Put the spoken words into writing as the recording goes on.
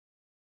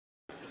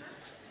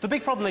The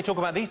big problem they talk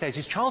about these days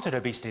is childhood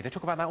obesity. They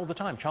talk about that all the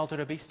time, childhood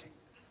obesity.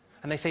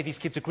 And they say these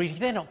kids are greedy.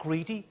 They're not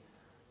greedy.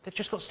 They've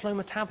just got slow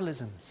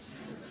metabolisms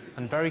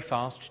and very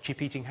fast,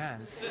 chip-eating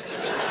hands.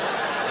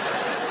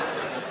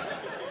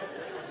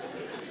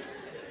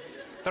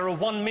 There are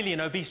 1 million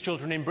obese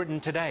children in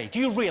Britain today. Do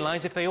you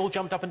realise if they all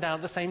jumped up and down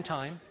at the same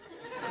time,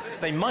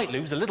 they might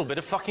lose a little bit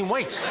of fucking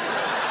weight?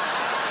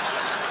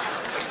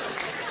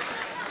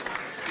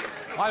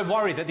 I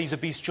worry that these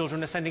obese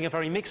children are sending a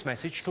very mixed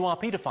message to our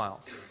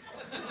paedophiles.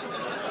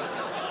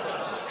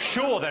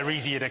 Sure, they're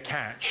easier to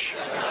catch.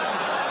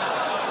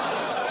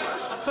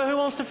 But who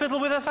wants to fiddle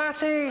with a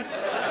fatty?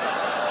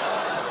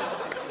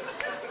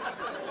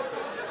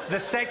 The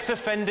sex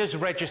offenders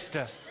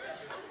register.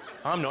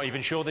 I'm not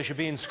even sure they should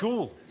be in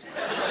school.